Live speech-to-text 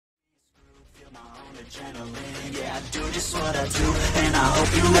adrenaline. Yeah, I do just what I do, and I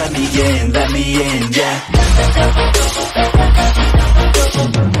hope you let me in, yeah.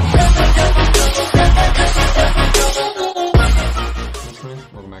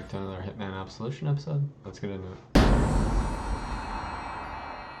 Welcome back to another Hitman Absolution episode. Let's get into it.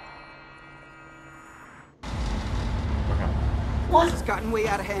 Okay. What? It's gotten way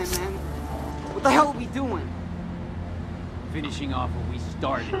out of hand, man. What the hell are we doing? Finishing off what we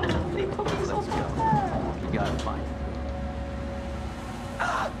started. Let's go. We gotta find her.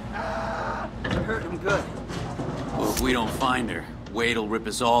 I hurt him good. Well, if we don't find her, Wade'll rip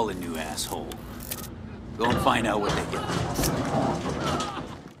us all a new asshole. Go and find out what they got.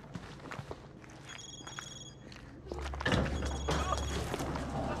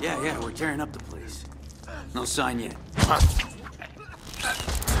 Yeah, we're tearing up the place. No sign yet.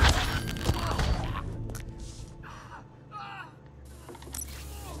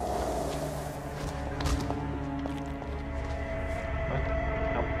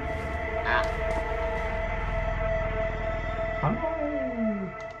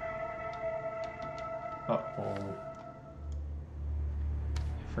 Uh-oh.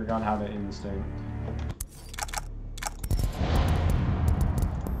 I forgot how to instinct.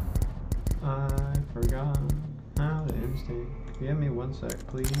 I forgot how to instinct. Give me 1 sec,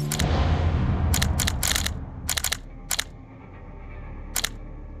 please.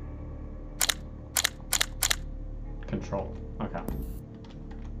 Control. Okay.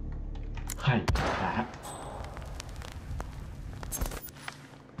 Hi. That.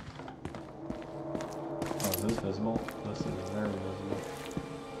 Oh, is this visible? This is very visible.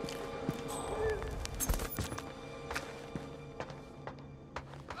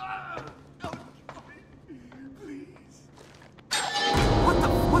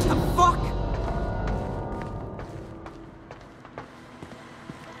 What the fuck?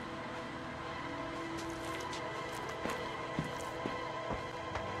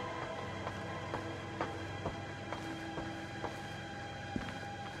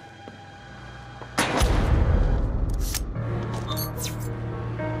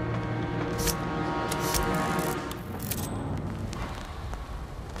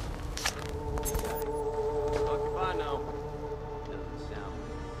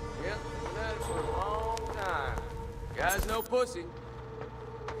 Guy's no pussy.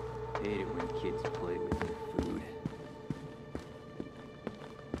 Hate it when kids play with their food.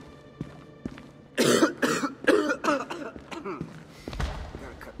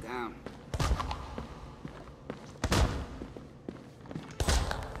 Gotta cut down.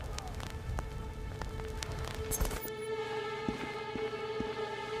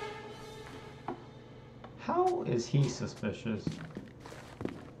 How is he suspicious?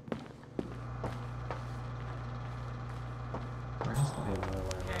 There has to be another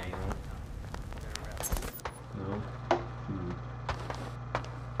way around that. No?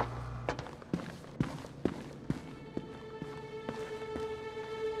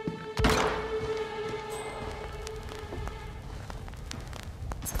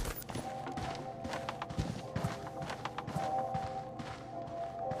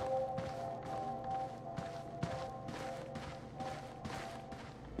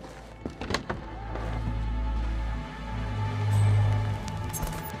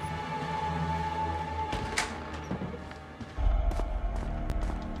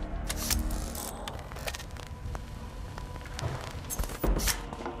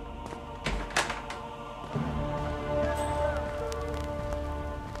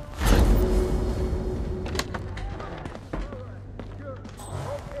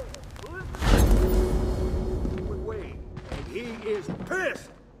 Is pissed.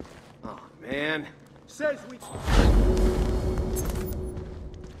 Oh man, says we.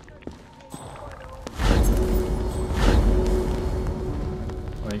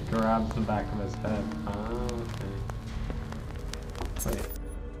 Well, he grabs the back of his head. Oh, okay. Wait.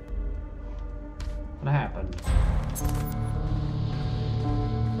 What happened?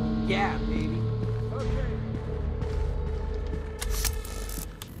 Yeah, baby.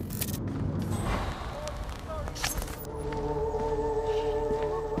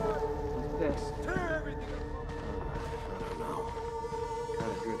 Okay. Tear everything apart. I don't know.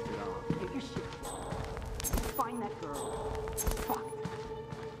 Kind of drifted off. Take your shit. Find that girl. Fuck.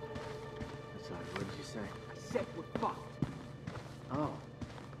 Sorry, what did you say? I said we're fucked. Oh.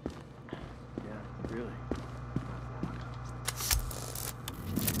 Yeah, really.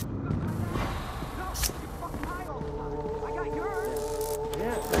 I got yours.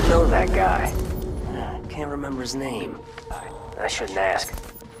 Yeah. I know that guy. Can't remember his name. I shouldn't ask.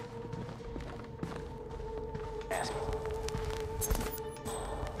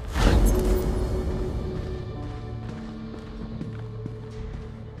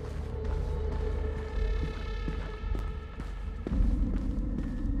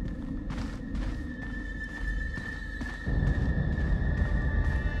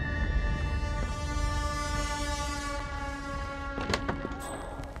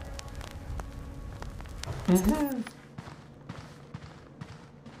 Oh,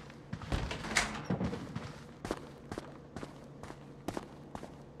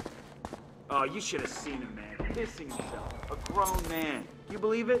 you should have seen him, man. Pissing himself. A grown man. You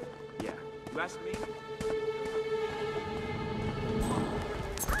believe it? Yeah. You ask me?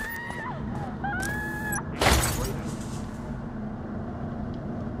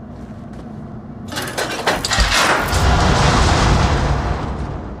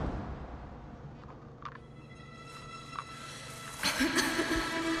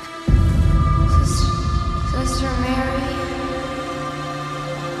 Sister Mary?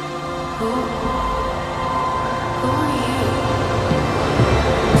 Who are you?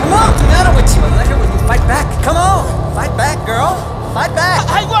 Come on, what's the matter with you? Let her with you. Fight back. Come on. Fight back, girl. Fight back.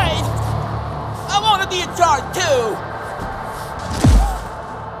 Hey, wait! I want to be in charge, too!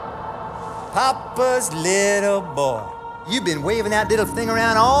 Papa's little boy. You've been waving that little thing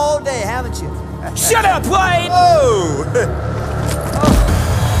around all day, haven't you? Shut up, Wade! Oh!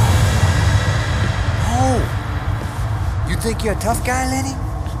 Oh! You think you're a tough guy, Lenny?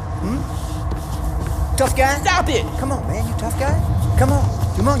 Hmm? Tough guy? Stop it! Come on, man, you tough guy? Come on.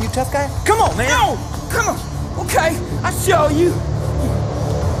 Come on, you tough guy? Come on, man! No! Come on! Okay, I'll show you.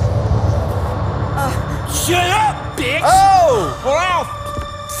 Shut up, bitch! Oh! Or I'll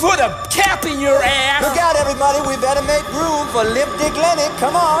put a cap in your ass! Look out, everybody. We better make room for Limp Dick Lenny.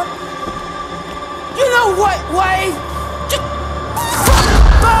 Come on. You know what, Wade? Just...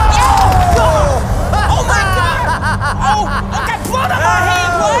 Oh my God! Oh, I got blood on my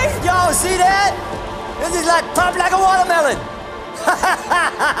hand, Wade! Y'all see that? This is like pop like a watermelon.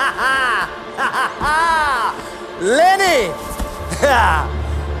 Lenny!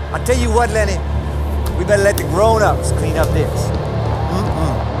 I tell you what, Lenny. We better let the grown-ups clean up this.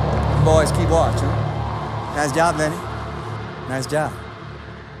 Boys, keep watch, huh? Nice job, Lenny. Nice job.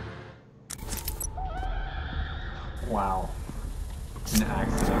 Wow. An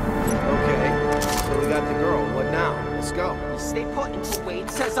accident. Okay, so we got the girl. What now? Let's go. You stay put until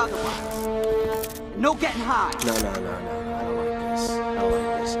Wade says otherwise. No getting high. No. I don't like this. I don't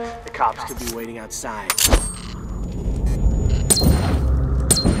like this. The cops could be waiting outside.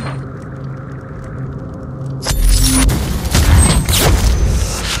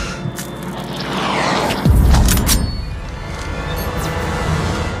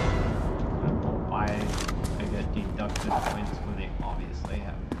 Why I get deducted points when they obviously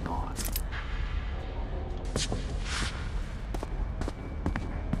have not.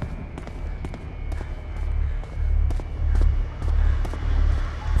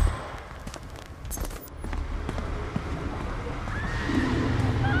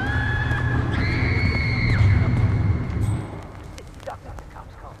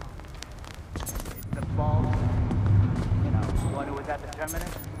 The ball. You know, the one who was at the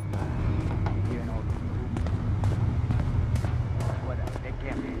terminus? You know, whatever, they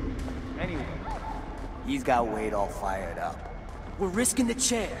can't be. Anyway. He's got Wade all fired up. We're risking the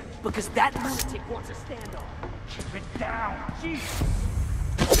chair because that lunatic wants a standoff. Keep it down, Jesus!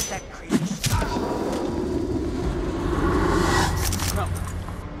 Get that crazy shot. No,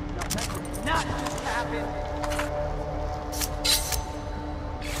 that did not just happen.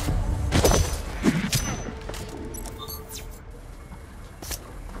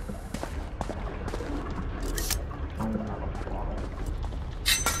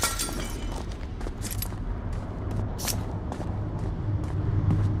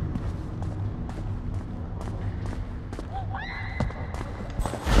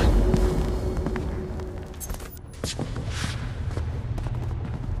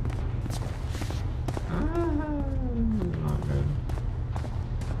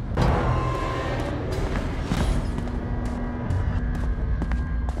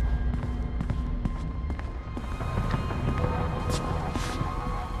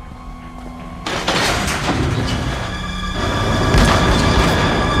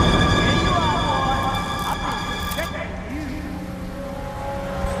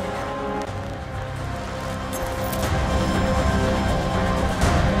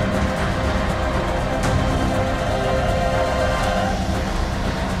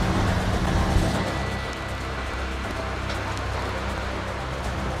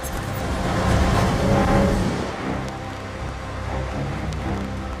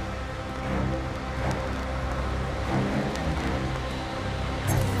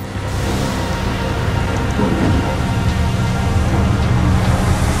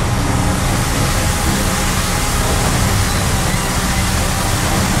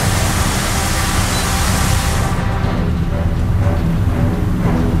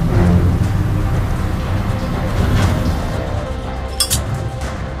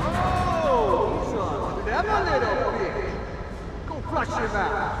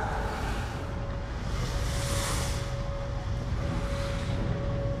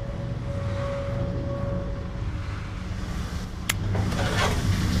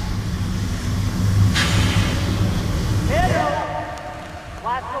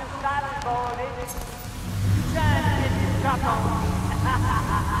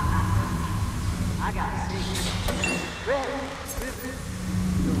 I got secrets.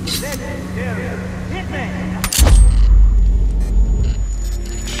 Legendary Hitman.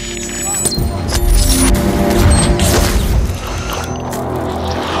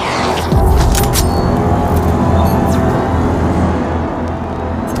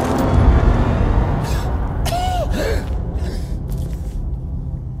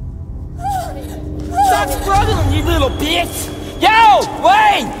 Stop struggling, you little bitch! Yo,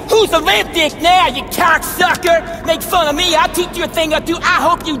 Wayne! Who's the limp dick now, you cocksucker? Make fun of me, I'll teach you a thing or two, I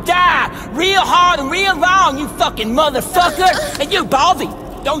hope you die! Real hard and real long, you fucking motherfucker! And you, Baldy,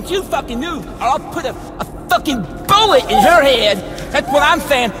 don't you fucking move, or I'll put a fucking bullet in her head! That's what I'm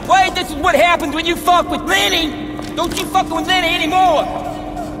saying. Wayne, this is what happens when you fuck with Lenny! Don't you fuck with Lenny anymore!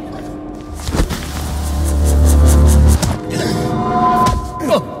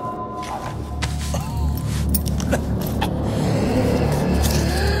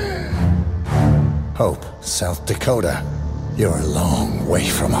 Hope, South Dakota. You're a long way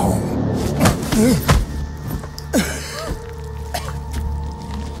from home.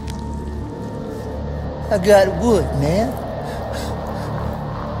 I got wood, man.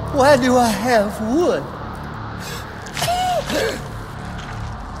 Why do I have wood?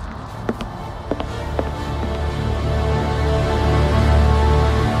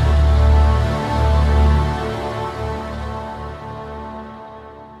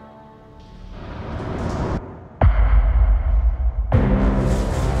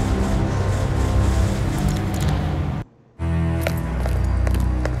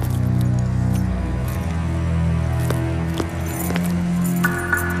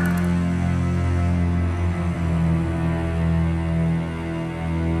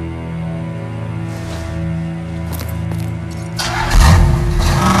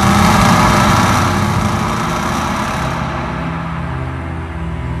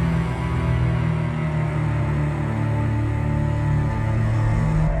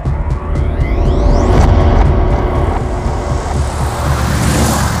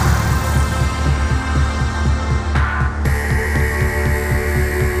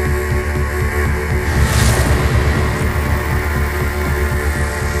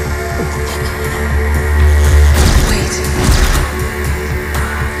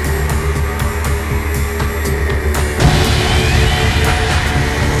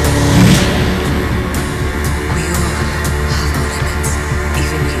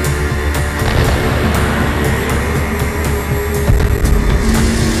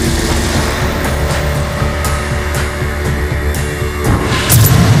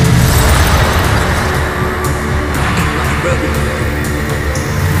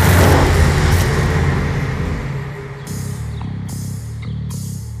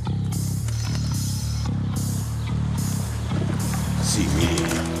 See me?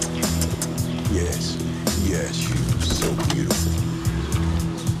 Yes, yes, you're so beautiful.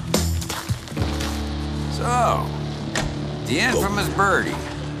 So, the infamous Birdie.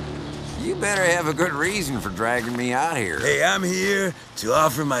 You better have a good reason for dragging me out here. Hey, I'm here to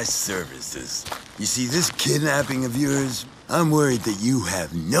offer my services. You see, this kidnapping of yours, I'm worried that you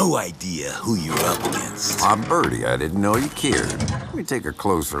have no idea who you're up against. I'm Birdie. I didn't know you cared. Let me take a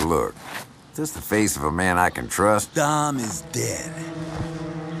closer look. Is this the face of a man I can trust? Dom is dead.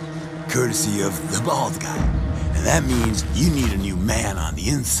 Courtesy of the bald guy. And that means you need a new man on the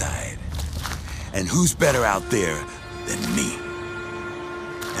inside. And who's better out there than me?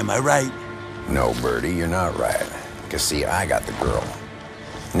 Am I right? No, Birdie, you're not right. Because, see, I got the girl.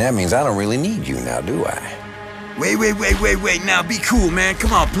 And that means I don't really need you now, do I? Wait. Now, be cool, man.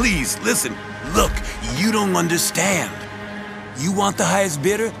 Come on, please. Listen. Look, you don't understand. You want the highest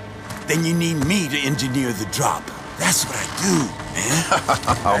bidder? Then you need me to engineer the drop. That's what I do, man.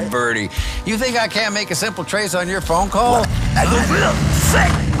 Oh, Birdie, you think I can't make a simple trace on your phone call? I don't feel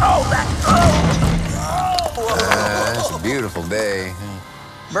sick. It's a beautiful day.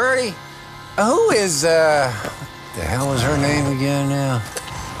 Birdie, who is, what the hell is her name again now?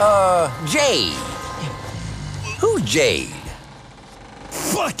 Jade. Who's Jade?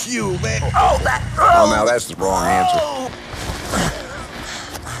 Fuck you, man. Oh, now that's the wrong answer.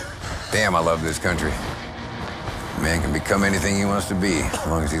 Damn, I love this country. A man can become anything he wants to be, as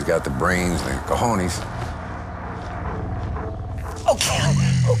long as he's got the brains and the cojones.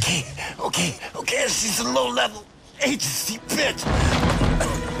 Okay, she's a low-level agency bitch.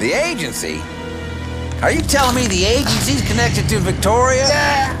 The agency? Are you telling me the agency's connected to Victoria?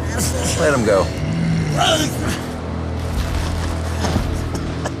 Yeah. Let him go.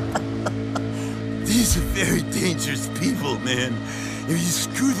 These are very dangerous people, man. If you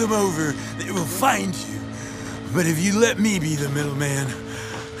screw them over, they will find you. But if you let me be the middleman,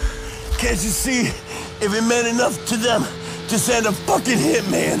 Can't you see? If it meant enough to them to send a fucking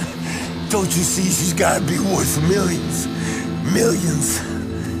hitman, don't you see she's gotta be worth millions? Millions.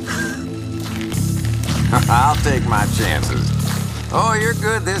 I'll take my chances. Oh, you're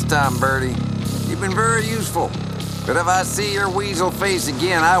good this time, Bertie. You've been very useful. But if I see your weasel face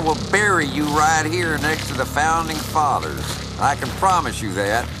again, I will bury you right here next to the Founding Fathers. I can promise you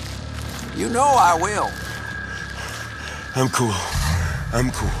that. You know I will. I'm cool.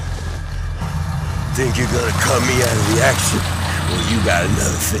 I'm cool. Think you're gonna cut me out of the action? Well, you got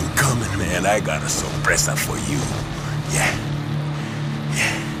another thing coming, man. I got a sorpresa for you. Yeah.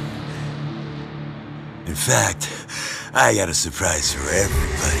 In fact, I got a surprise for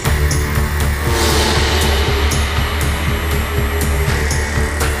everybody.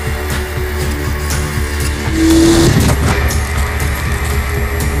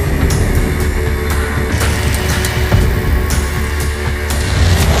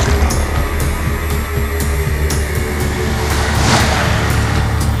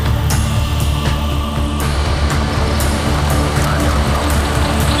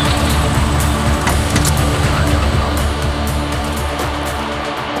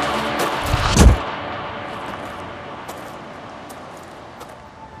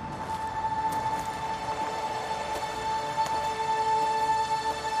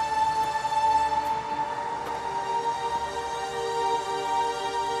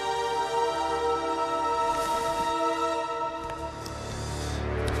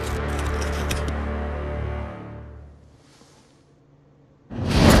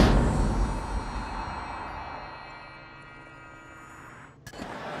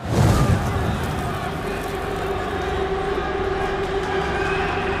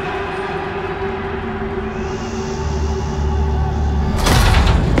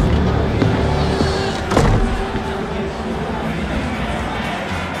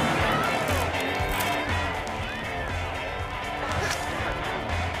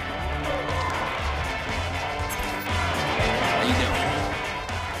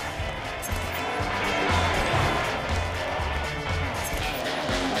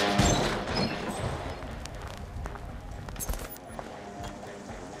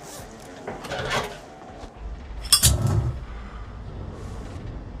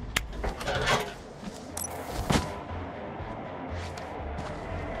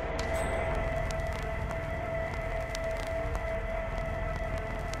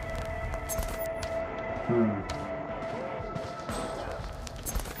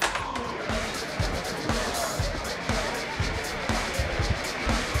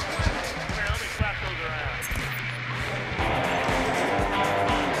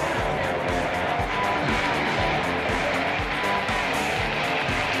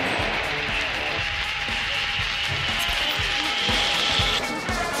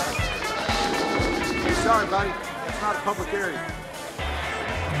 Sorry, buddy. It's not a public area.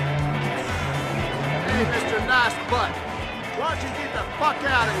 Hey, Mr. Nice Butt. Why don't you get the fuck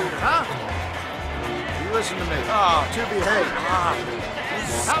out of here, huh? You listen to me. To behave.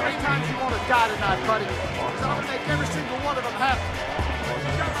 How many times you want to die tonight, buddy? Because I'm going to make every single one of them happen.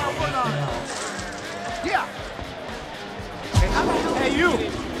 Got my foot on it. Yeah. Hey, you. You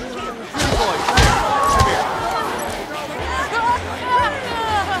boys. Come here.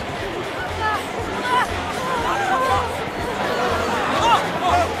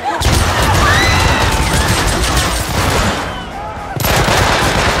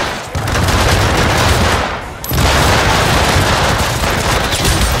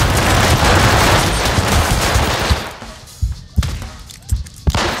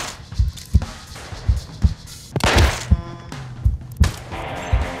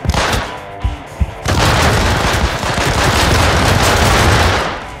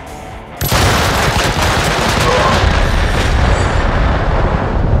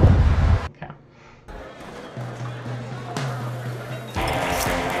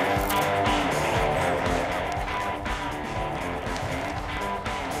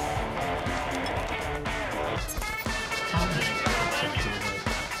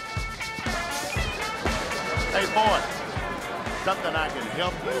 Hey, boy. Something I can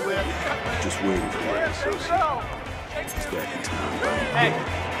help you with? Just waiting for my associate. He's back in town. Hey,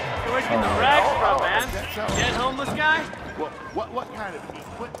 where'd you get the rags from, man? Dead homeless guy? Well, what kind of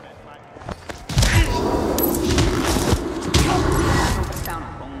equipment might... Sound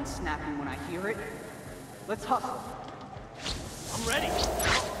of bone snapping when I hear it. Let's hustle. I'm ready.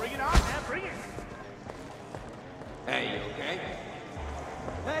 Bring it on, man. Bring it. Hey, you okay?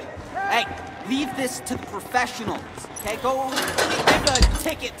 Hey, leave this to the professionals. Okay, go give a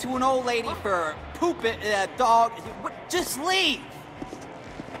ticket to an old lady for pooping a dog. Just leave.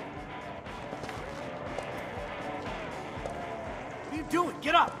 doing?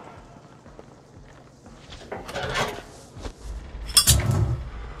 Get up!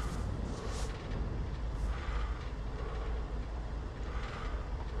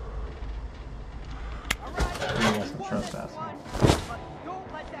 Trespassing.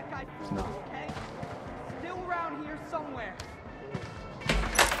 Don't let that guy fool you, okay? Still around here somewhere.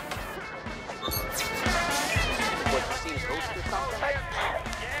 What, you seen Ghost or something?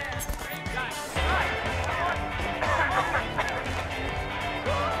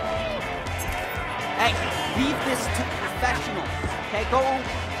 Hey, leave this to professionals, okay? Go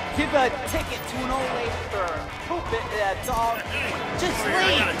give a ticket to an old lady for poop it, dog. Just leave!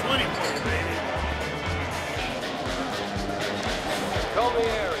 I got a 20 for you, baby. Call the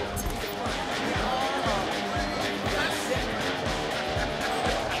area.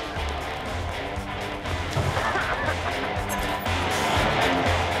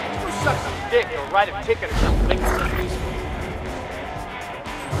 Who sucks some dick or write a ticket or something?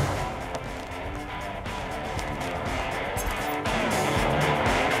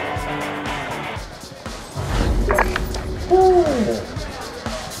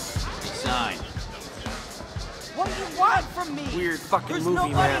 Sign. What do you want from me? Weird fucking There's movie,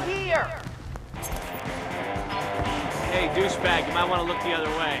 nobody man. here! Hey, douchebag, you might want to look the other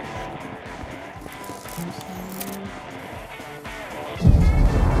way.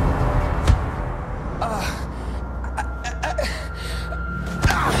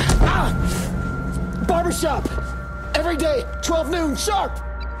 Barbershop! Every day, 12 noon, sharp!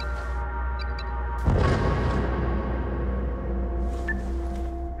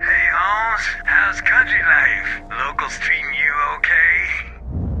 Hey, Holmes. How's country life? Locals treating you okay?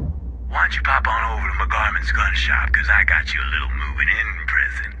 Why don't you pop on over to McGarman's gun shop, cause I got you a little moving in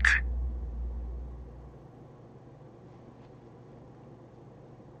present.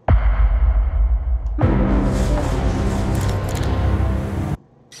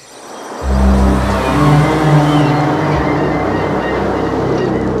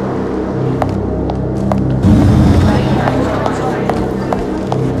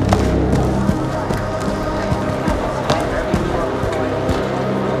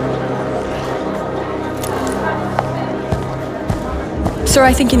 Sir,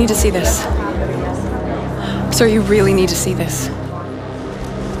 I think you need to see this. Sir, you really need to see this.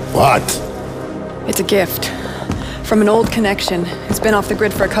 What? It's a gift. From an old connection who's been off the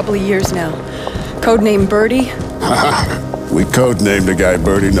grid for a couple of years now. Codename Birdie. We codenamed the guy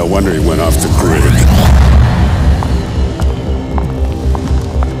Birdie, no wonder he went off the grid.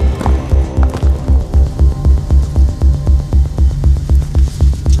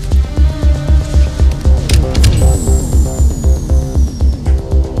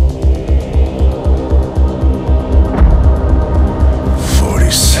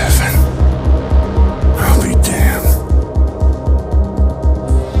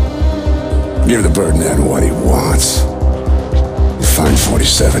 Give the Birdman what he wants. Find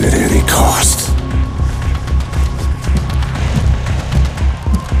 47 at any cost.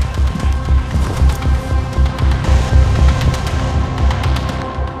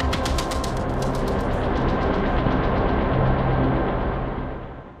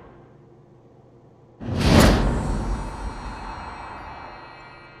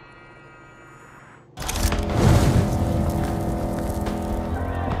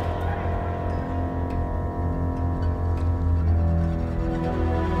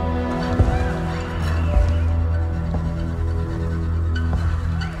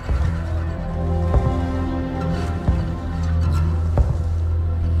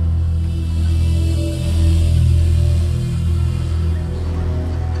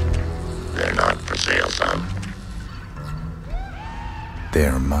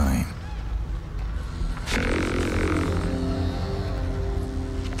 They're mine.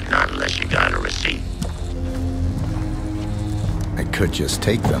 Not unless you got a receipt. I could just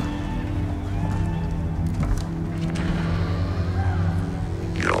take them.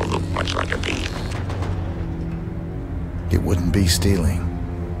 You don't look much like a thief. It wouldn't be stealing.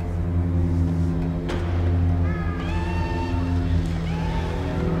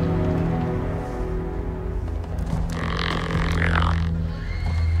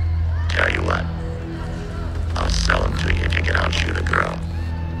 Tell you what, I'll sell them to you if you can outshoot a girl.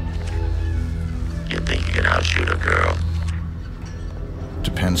 You think you can outshoot a girl?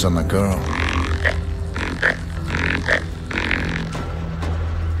 Depends on the girl.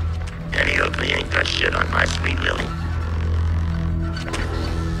 Any ugly ain't got shit on my sweet Lily.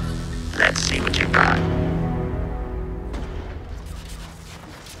 Let's see what you got.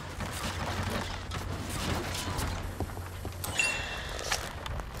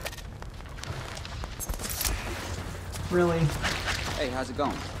 Really? Hey, how's it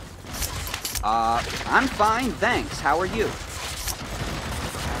going? I'm fine, thanks. How are you?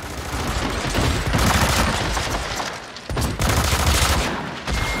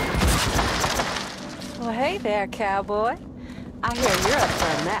 Well, hey there, cowboy. I hear you're up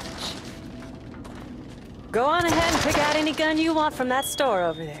for a match. Go on ahead and pick out any gun you want from that store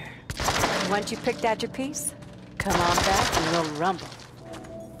over there. And once you've picked out your piece, come on back and we'll rumble.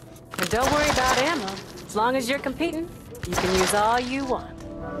 And don't worry about ammo. As long as you're competing, you can use all you want.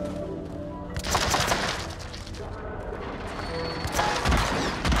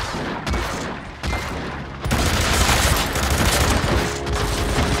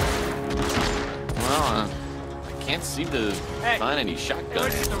 Can't seem to find any shotguns.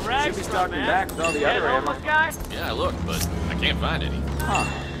 Where'd you get the rags Should be from, stocking man? back with all the Dead other ammo. homeless guy? Yeah, I looked, but I can't find any. Huh.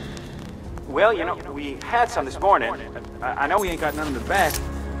 Well, you know, we had some this morning. I know we ain't got none in the back.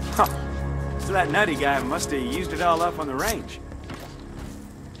 Huh. So that nutty guy must have used it all up on the range.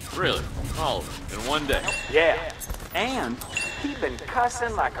 Really? All of it in one day? Yeah. And he been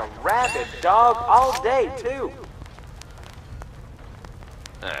cussing like a rabid dog all day, too.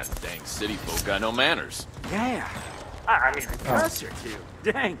 Ah, dang city folk got no manners. Yeah. I mean, a cuss or two.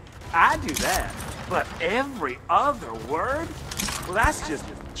 Dang, I do that. But every other word? Well, that's just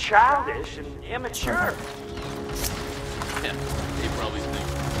childish and immature. Yeah, they probably think.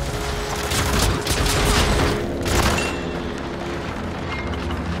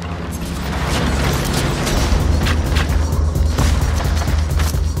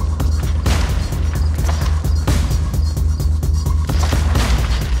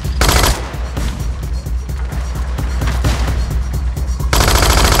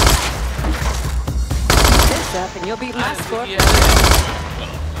 Up and you'll beat my score.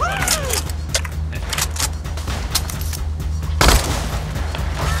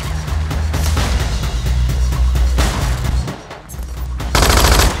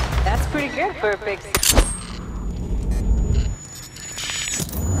 That's pretty good for a big...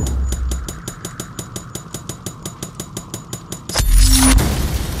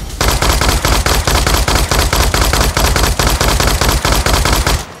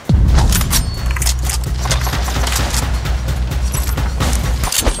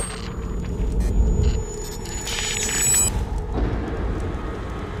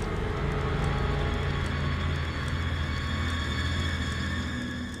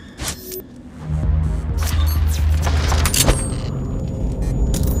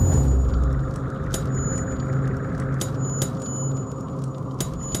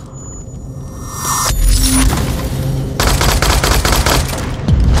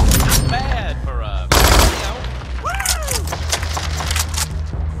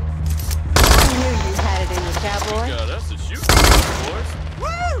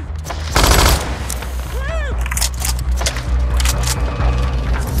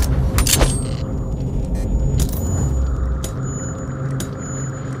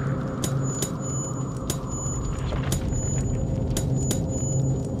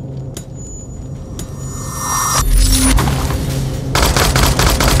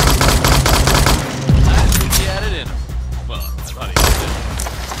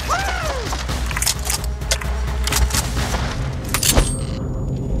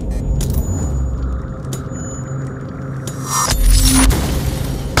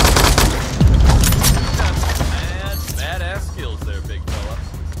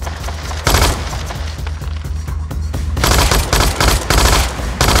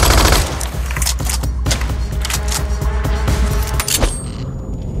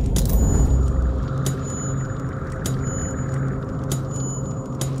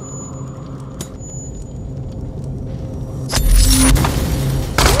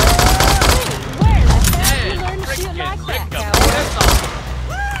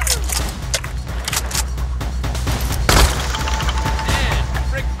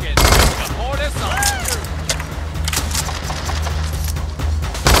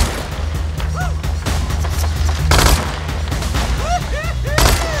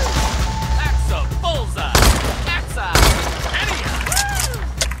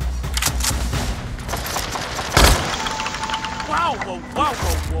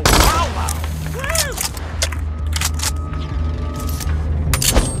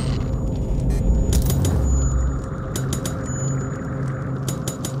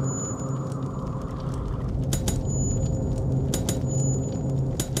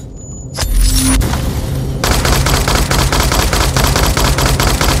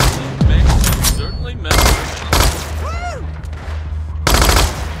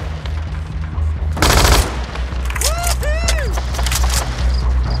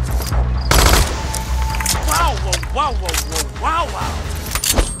 Wow, wow.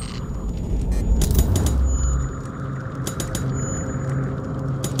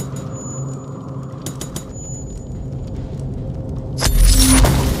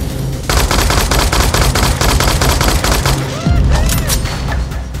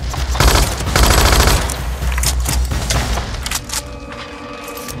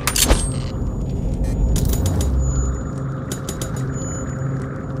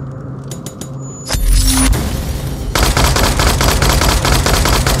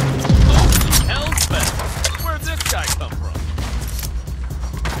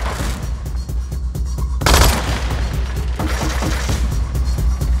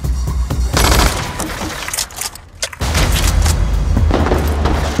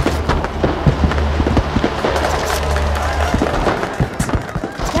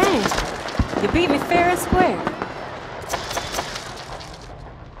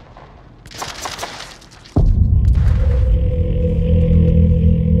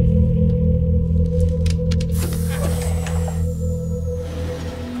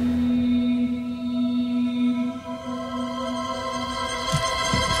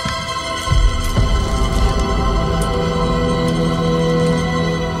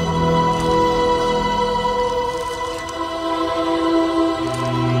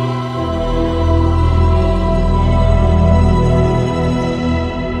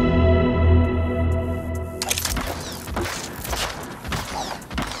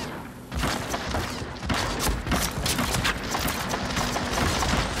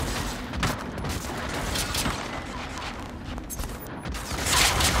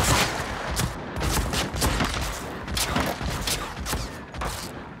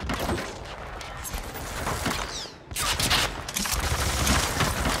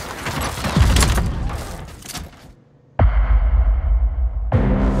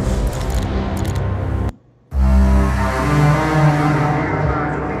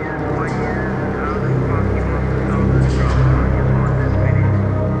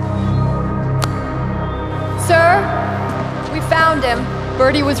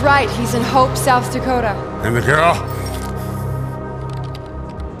 Birdie was right. He's in Hope, South Dakota. And the girl?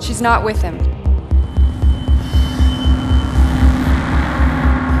 She's not with him.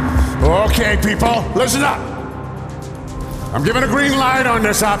 Okay, people, listen up. I'm giving a green light on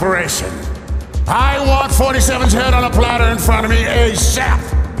this operation. I want 47's head on a platter in front of me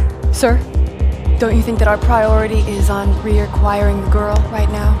ASAP. Sir, don't you think that our priority is on reacquiring the girl right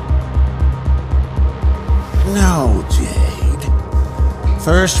now? No, Jade.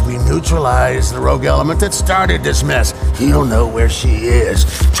 First, we neutralize the rogue element that started this mess. He'll know where she is.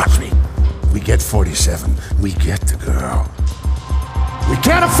 Trust me. We get 47. We get the girl. We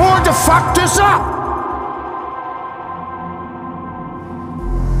can't afford to fuck this up!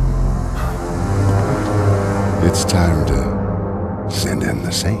 It's time to send in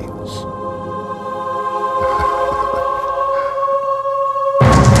the saints.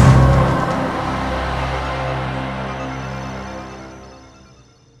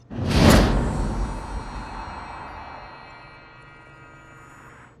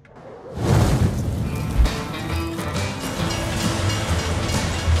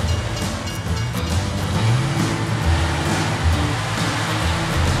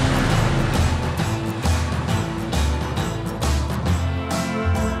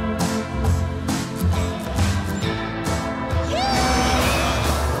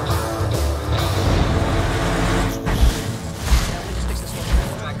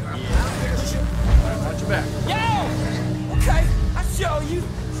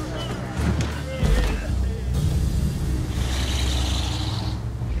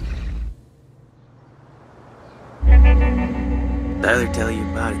 Tyler tell you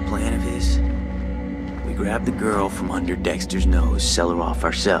about a plan of his? We grab the girl from under Dexter's nose, sell her off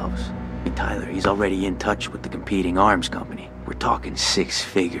ourselves. And Tyler, he's already in touch with the competing arms company. We're talking 6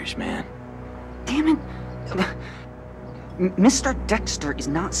 figures, man. Damn it. Mr. Dexter is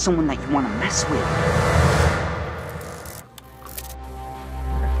not someone that you want to mess with.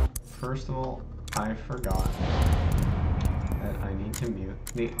 First of all, I forgot that I need to mute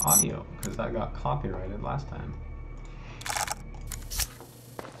the audio because that got copyrighted last time.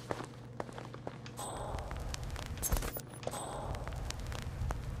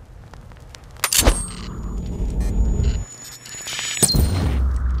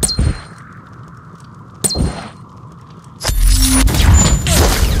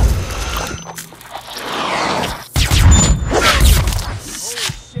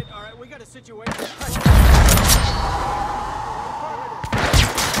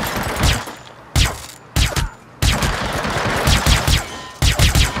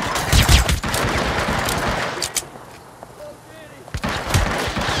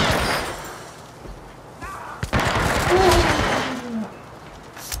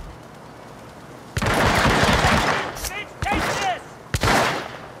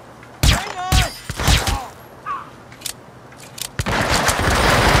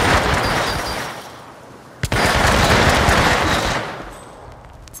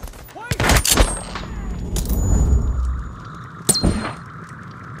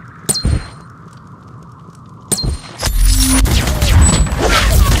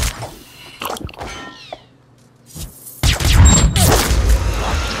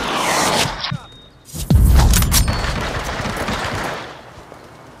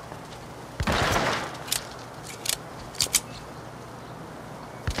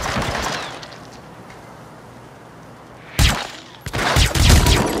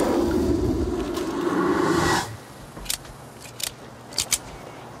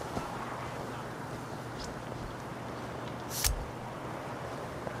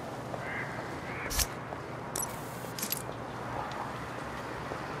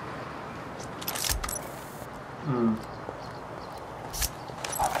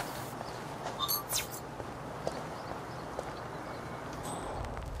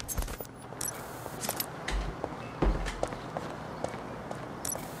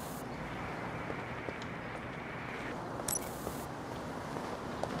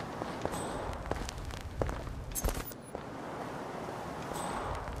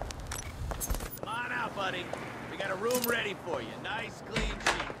 Buddy, we got a room ready for you. Nice, clean sheet.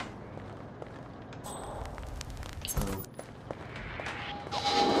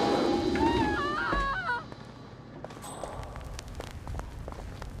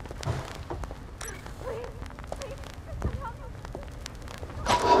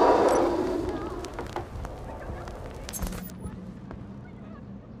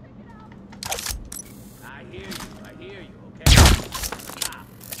 I hear you, okay?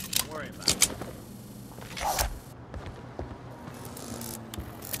 Don't worry about it.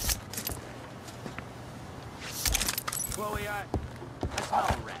 Chloe, I smell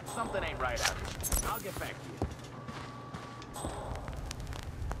something ain't right out here. I'll get back to you.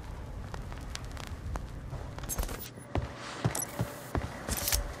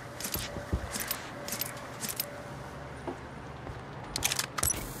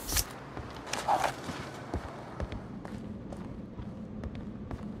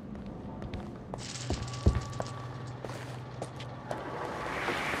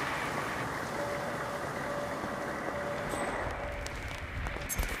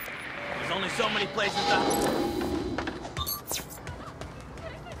 Only so many places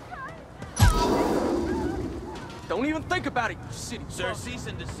Don't even think about it, you city. Sir, cease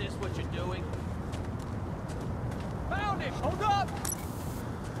and desist what you're doing. Found him! Hold up!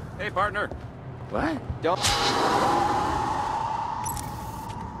 Hey, partner. What? Don't...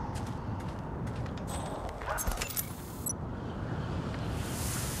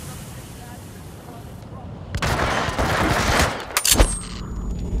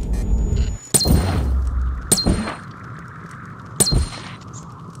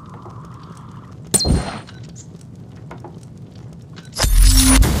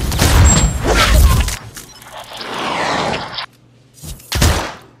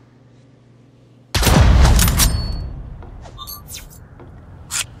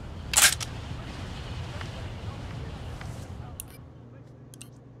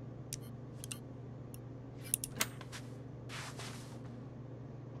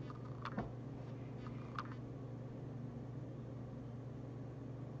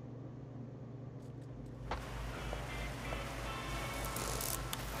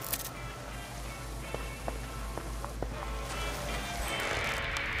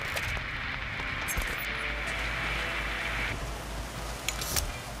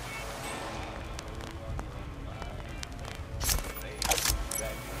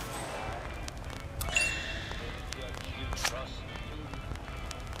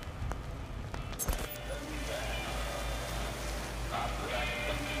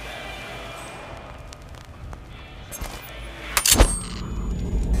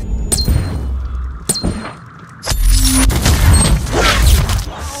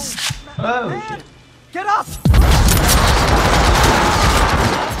 Oh, man! Get up!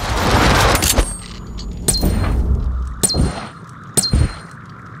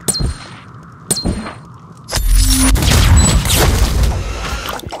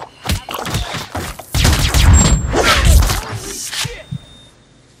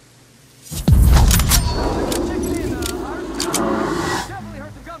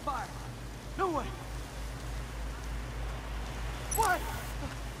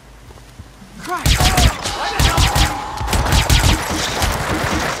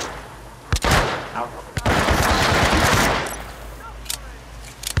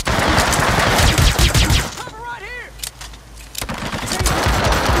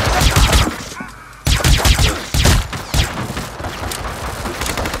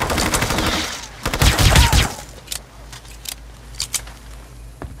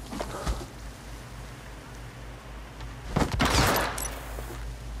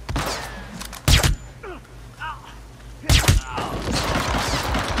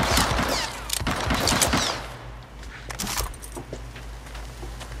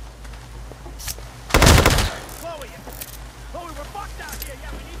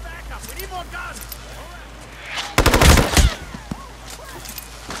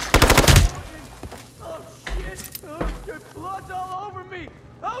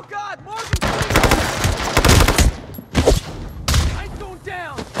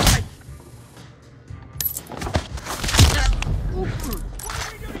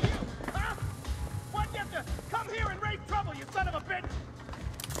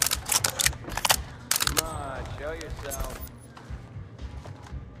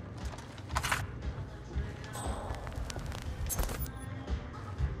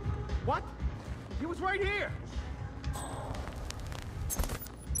 What? He was right here.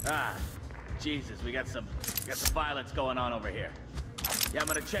 Ah, Jesus, we got some violence going on over here. Yeah, I'm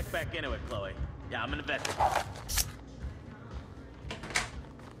gonna check back into it, Chloe. Yeah, I'm an investigator.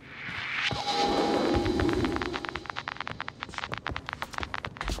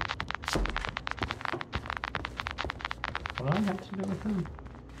 What do I have to do with him?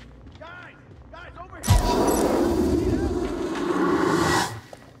 Guys, over here!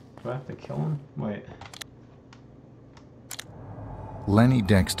 Do I have to kill him? Wait. Lenny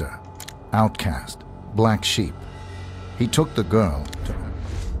Dexter, outcast, black sheep. He took the girl to...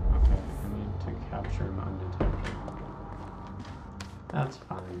 Okay, I need to capture him undetected. That's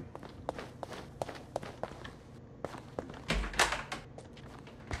fine.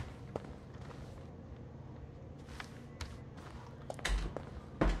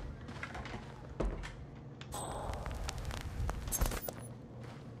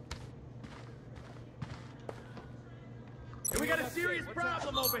 Serious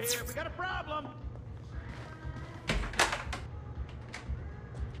problem over here. We got a problem.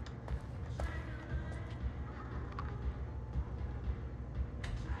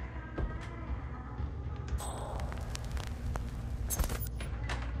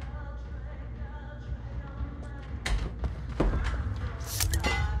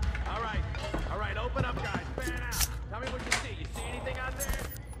 All right, open up, guys. Fan out. Tell me what you see. You see anything out there?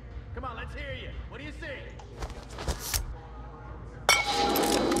 Come on, let's hear you. What do you see?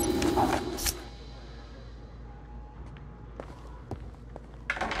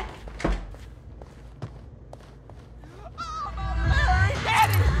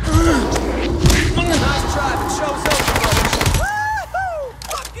 Nice try, but show's over, brother. Woo-hoo!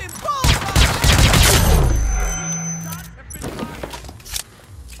 Fucking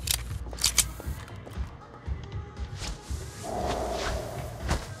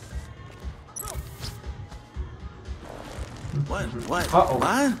What? Uh-oh.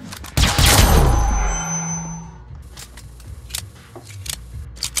 What?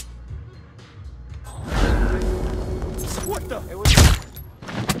 What the? Holy shit.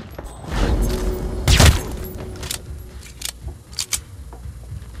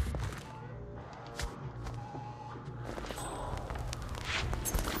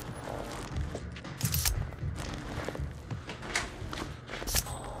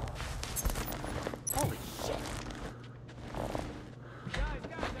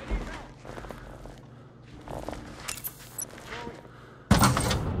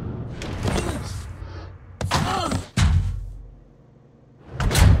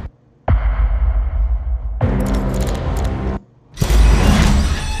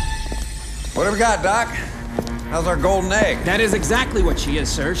 What have we got, Doc? How's our golden egg? That is exactly what she is,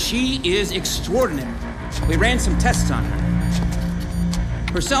 sir. She is extraordinary. We ran some tests on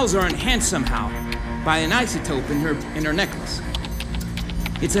her. Her cells are enhanced somehow by an isotope in her necklace.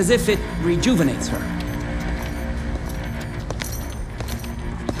 It's as if it rejuvenates her.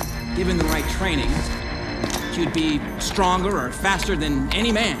 Given the right training, she'd be stronger or faster than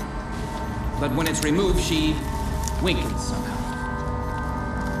any man. But when it's removed, she weakens somehow.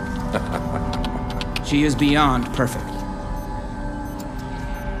 She is beyond perfect.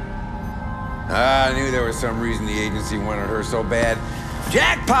 I knew there was some reason the agency wanted her so bad.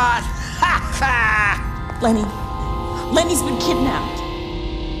 Jackpot! Ha ha! Lenny's been kidnapped.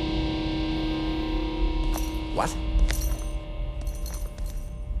 What?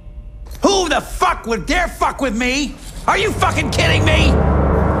 Who the fuck would dare fuck with me? Are you fucking kidding me?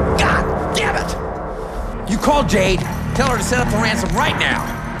 God damn it! You call Jade, tell her to set up the ransom right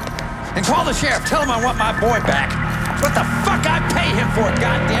now. And call the sheriff, tell him I want my boy back. What the fuck I pay him for,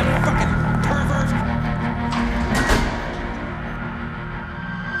 goddamn fucking pervert!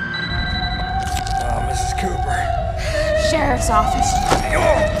 Oh, Mrs. Cooper. Sheriff's office.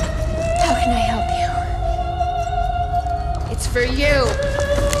 How can I help you? It's for you.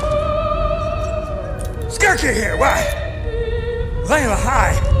 Skirky here, what? Layla,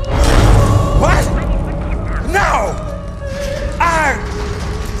 hi. What? No!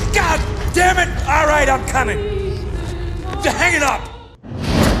 God damn it! All right, I'm coming. Hang it up!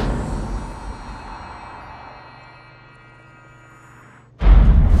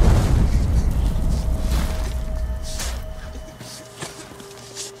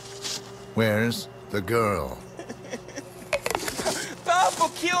 Where's the girl? Bob will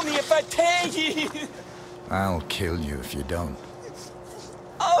kill me if I tell you. I'll kill you if you don't.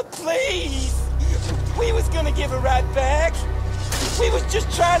 Oh, please. We was gonna give her right back. We was just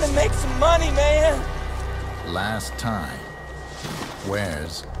trying to make some money, man. Last time.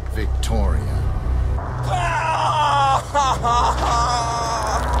 Where's Victoria?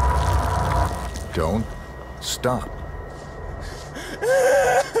 Don't stop.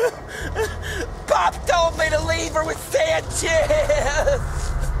 Pop told me to leave her with Sanchez.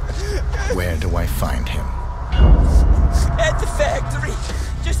 Where do I find him? At the factory,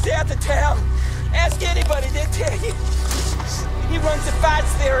 just south of town. Ask anybody, they'll tell you. He runs the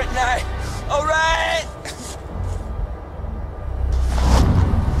fights there at night. All right?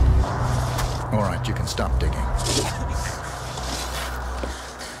 All right, you can stop digging.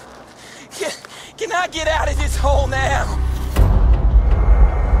 Can I get out of this hole now?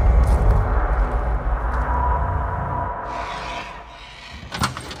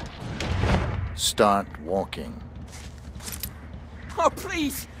 Start walking. Oh,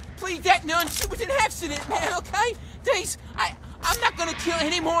 please. Please, that nun, she was an accident, man, okay? Please, I'm not gonna kill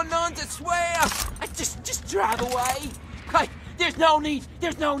any more nuns, I swear. I just drive away. Okay? There's no need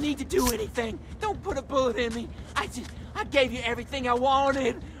to do anything. Don't put a bullet in me. I gave you everything I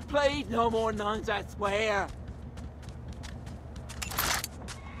wanted. Please, no more nuns, I swear.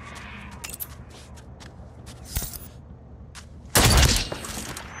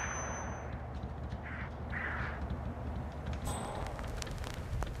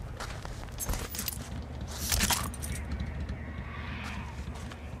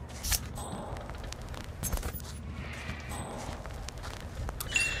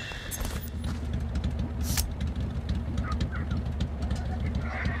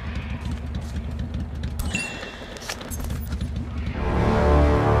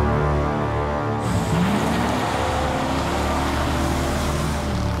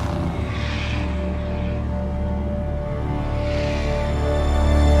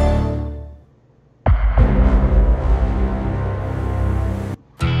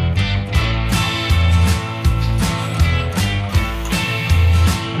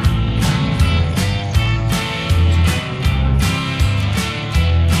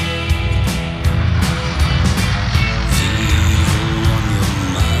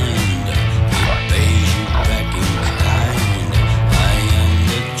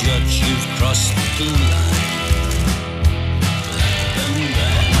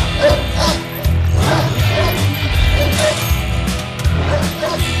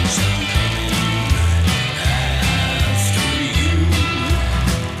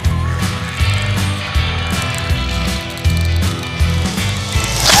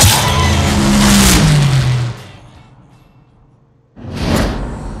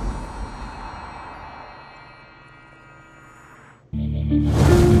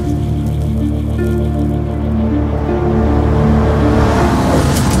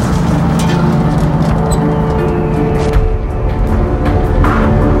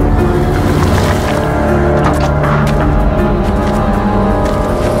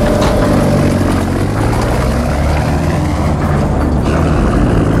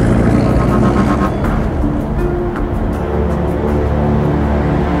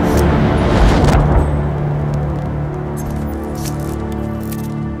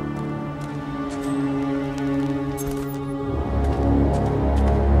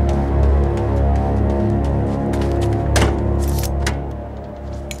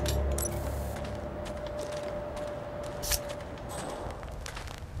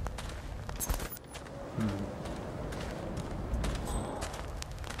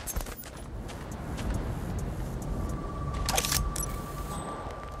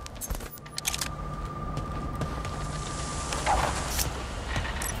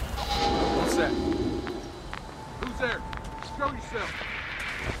 What's that? Who's there? Show yourself.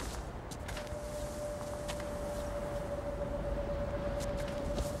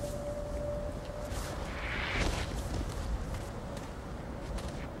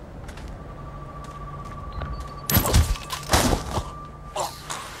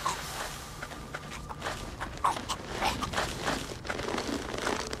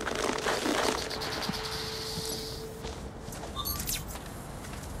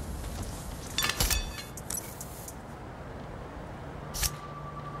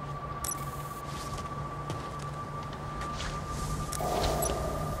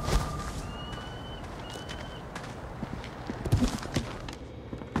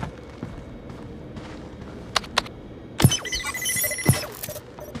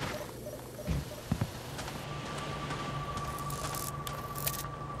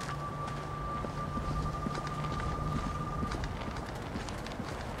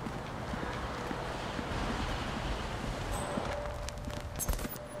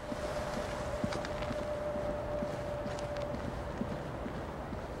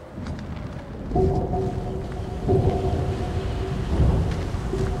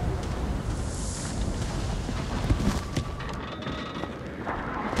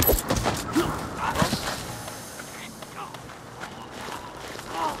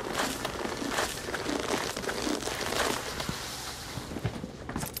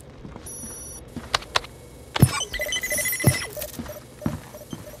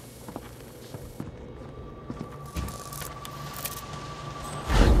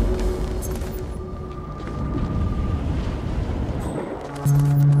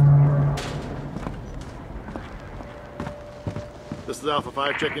 This is Alpha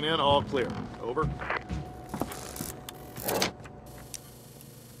 5 checking in, all clear. Over.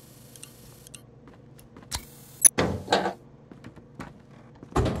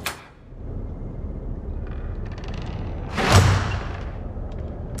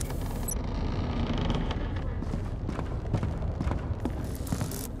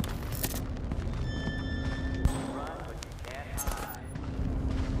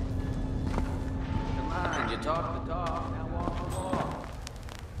 Talk the talk, now walk the walk.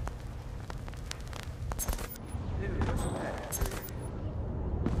 Dude, what's that?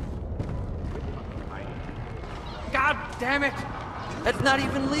 God damn it! That's not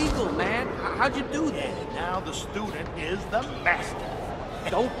even legal, man. How'd you do that? And now the student is the master.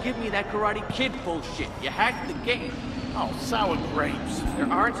 Don't give me that Karate Kid bullshit. You hacked the game. Oh, sour grapes. There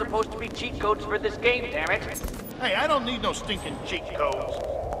aren't supposed to be cheat codes for this game, damn it. Hey, I don't need no stinking cheat codes.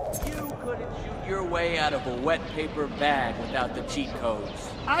 You couldn't shoot your way out of a wet paper bag without the cheat codes.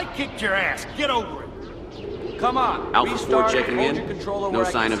 I kicked your ass. Get over it. Come on. Alpha 4 checking in. Controller No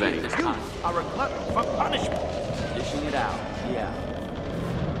sign of anything. You are a glutton for punishment. Dishing it out. Yeah.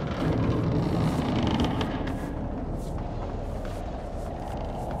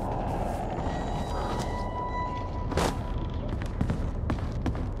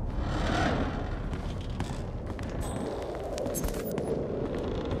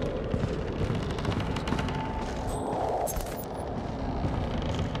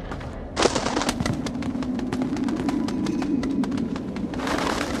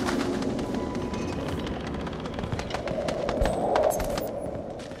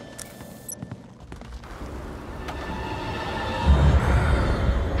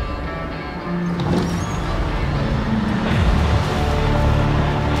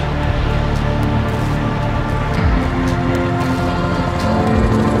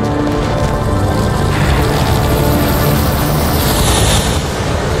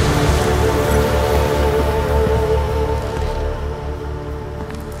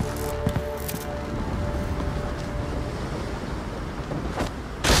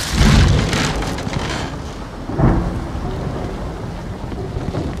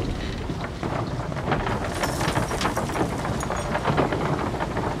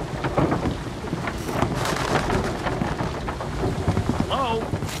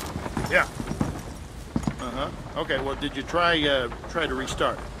 Okay, well, did you try to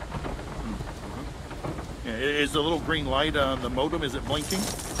restart it? Yeah, is the little green light on the modem, is it blinking?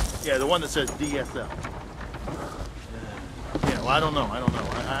 Yeah, the one that says DSL. Yeah, well, I don't know.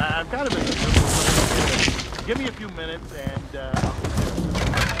 I've got it in the Give me a few minutes and a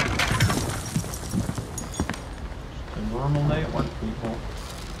normal day at work, people.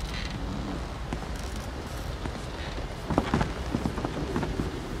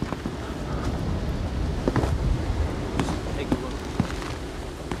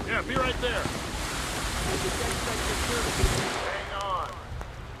 there. Hang on.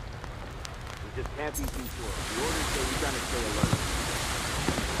 We just can't be too sure. The orders say we gotta stay alert.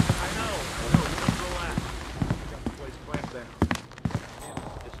 I know. Just relax. Got the place clamped down.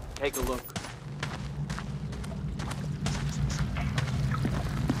 Just take a look.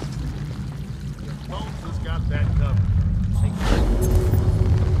 Bones has got that covered.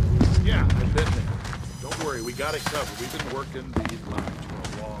 Yeah, I've been there. Don't worry, we got it covered. We've been working these lines for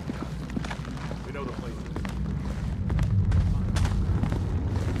a long time. We know the place.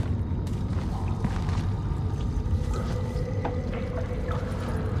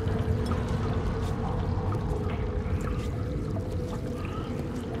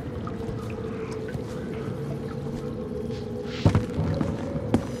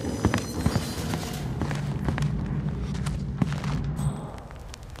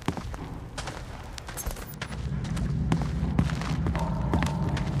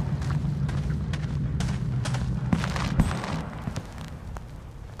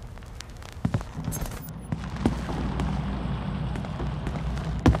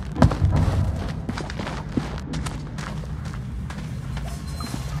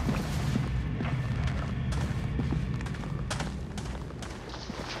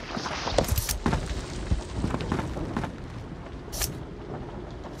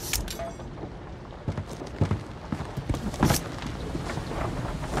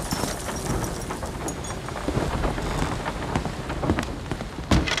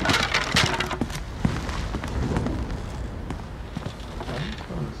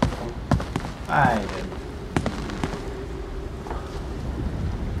 I did.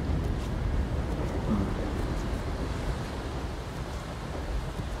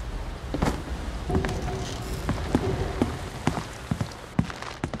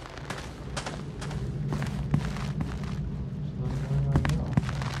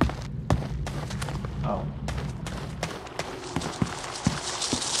 Oh.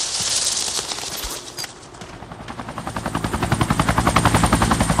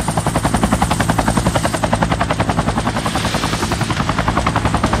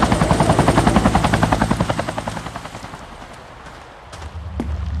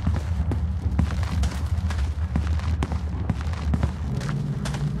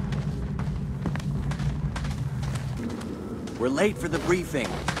 We're late for the briefing.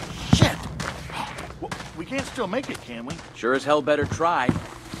 Shit! Well, we can't still make it, can we? Sure as hell better try.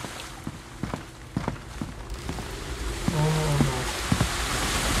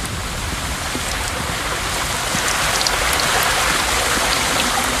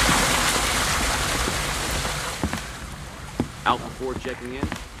 Out before checking in?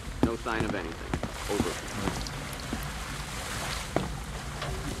 No sign of anything. Over.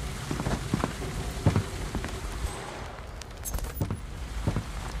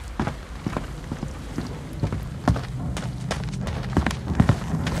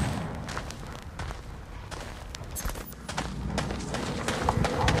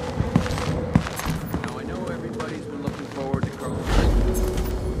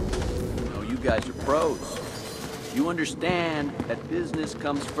 Guys are pros. You understand that business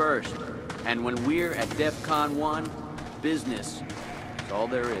comes first. And when we're at DEFCON 1, business is all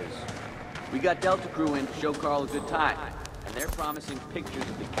there is. We got Delta Crew in to show Carl a good time, and they're promising pictures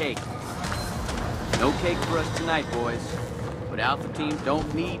of the cake. No cake for us tonight, boys. But Alpha Team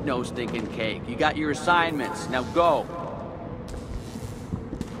don't need no stinking cake. You got your assignments. Now go.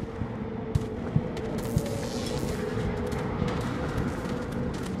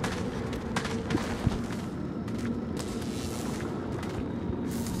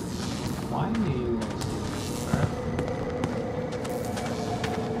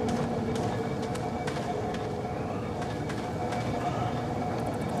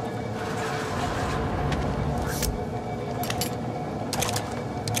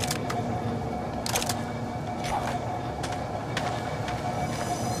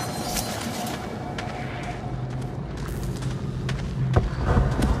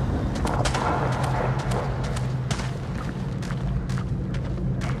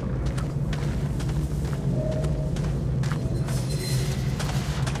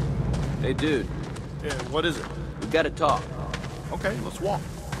 Hey, dude. Yeah, what is it? We gotta talk. Okay, let's walk.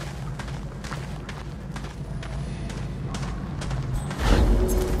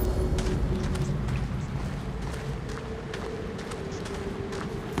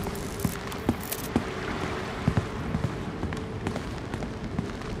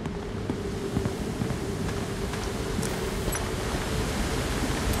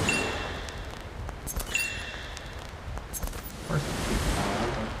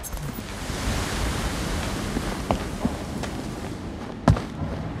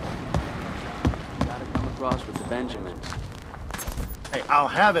 cross with the Benjamins. Hey, I'll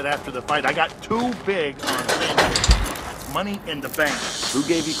have it after the fight. I got too big on Syndicate. Money in the bank. Who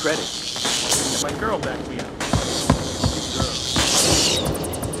gave you credit? And my girl backed me up.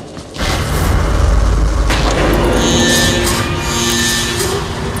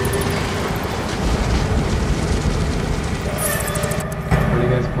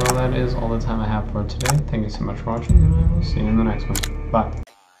 Well, that is all the time I have for today. Thank you so much for watching, and I will see you in the next one. Bye.